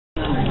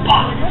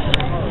box.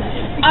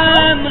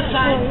 I'm a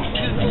sight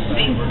to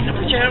see. Now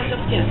put your arms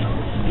up again.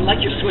 Like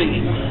you're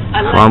swinging.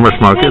 Farmer's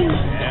Market.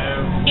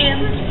 In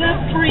the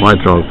breeze. White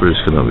Rock,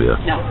 British Columbia.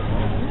 Now,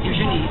 use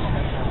your knees.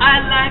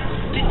 I like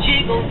to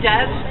jiggle,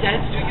 dance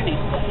to your knees.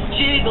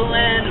 Jiggle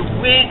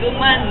and wiggle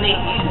my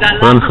knees. I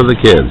like Fun for the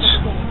kids.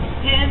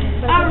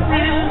 and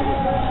around.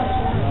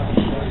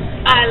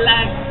 I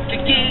like to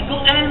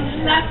giggle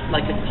and laugh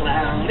like a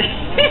clown.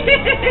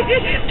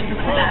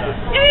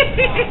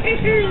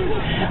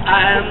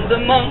 I'm the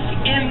monk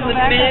in the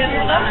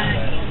middle line,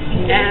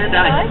 and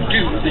I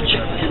do the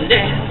chicken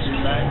dance,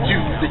 do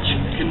the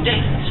chicken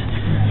dance,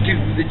 do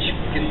the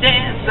chicken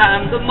dance.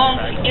 I'm the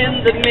monk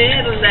in the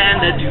middle,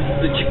 and I do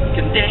the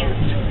chicken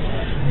dance.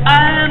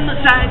 I'm a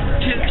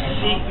sight to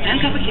see.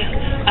 Hands up again.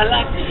 I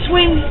like to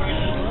swing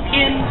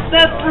in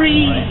the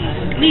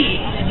breeze.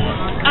 Knees.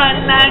 I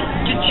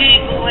like to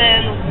jiggle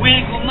and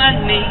wiggle my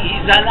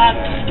knees. I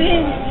like to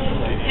spin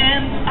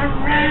and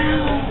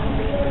around.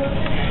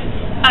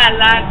 I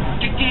like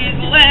to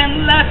giggle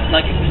and laugh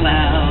like a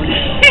clown.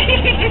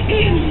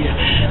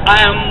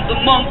 I'm the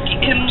monkey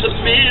in the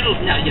middle.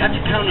 Now you have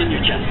to pound on your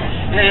chest.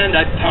 And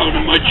I pound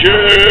on my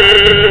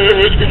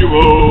chest. Can you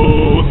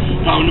roll?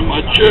 Pound on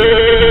my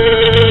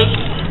chest.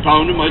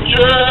 Pound on my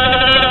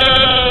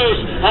chest.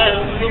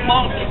 I'm the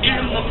monkey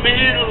in the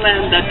middle,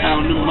 and I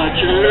pound on my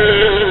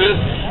chest.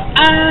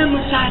 I'm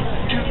a sight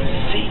to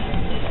see.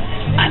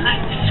 I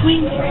like to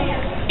swing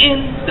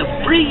in the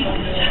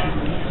breeze.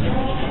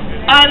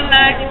 I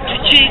like to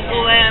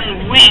jiggle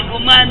and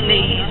wiggle my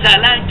knees. I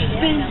like to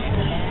spin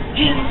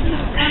in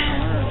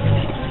around.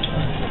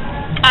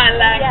 I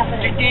like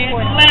to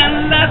giggle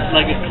and laugh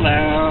like a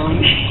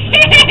clown.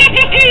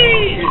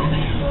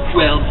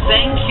 Well,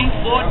 thank you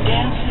for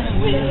dancing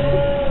with.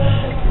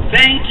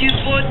 Thank you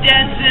for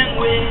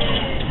dancing with.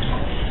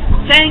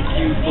 Thank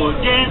you for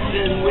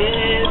dancing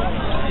with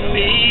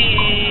me.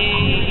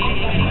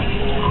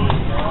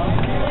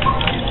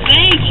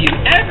 Thank you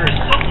ever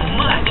so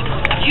much.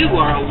 You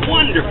are a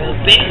wonderful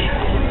band.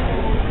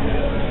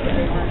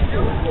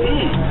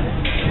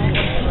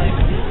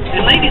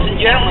 And ladies and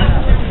gentlemen,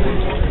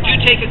 do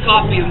take a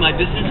copy of my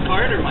business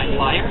card or my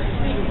flyer.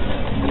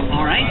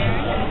 All right?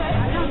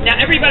 Now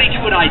everybody do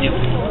what I do.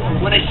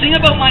 When I sing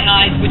about my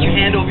eyes, put your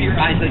hand over your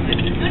eyes like this.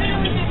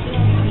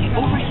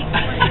 Over here.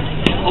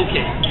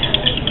 Okay.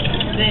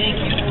 Thank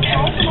you.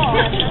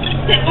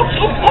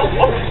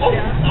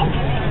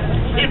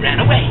 It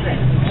ran away.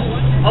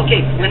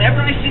 Okay,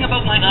 whenever I sing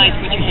about my eyes,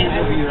 put your hands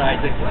over your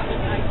eyes like this.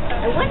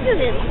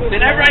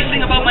 Whenever I sing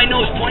about my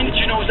nose, point at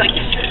your nose like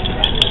this.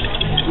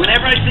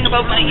 Whenever I sing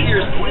about my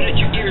ears, point at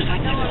your ears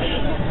like this.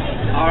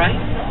 Alright?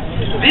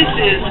 This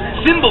is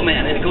Cymbal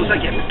Man, and it goes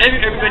like this.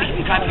 Everybody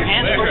can clap your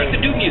hands, or you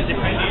can do music.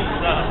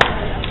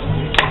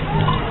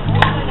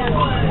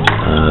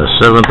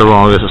 7th of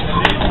August,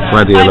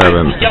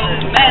 2011.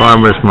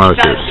 Farmer's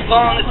Market.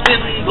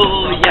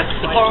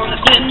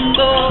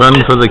 Fun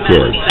for the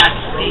kids.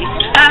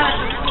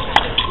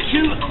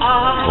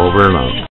 Over and out.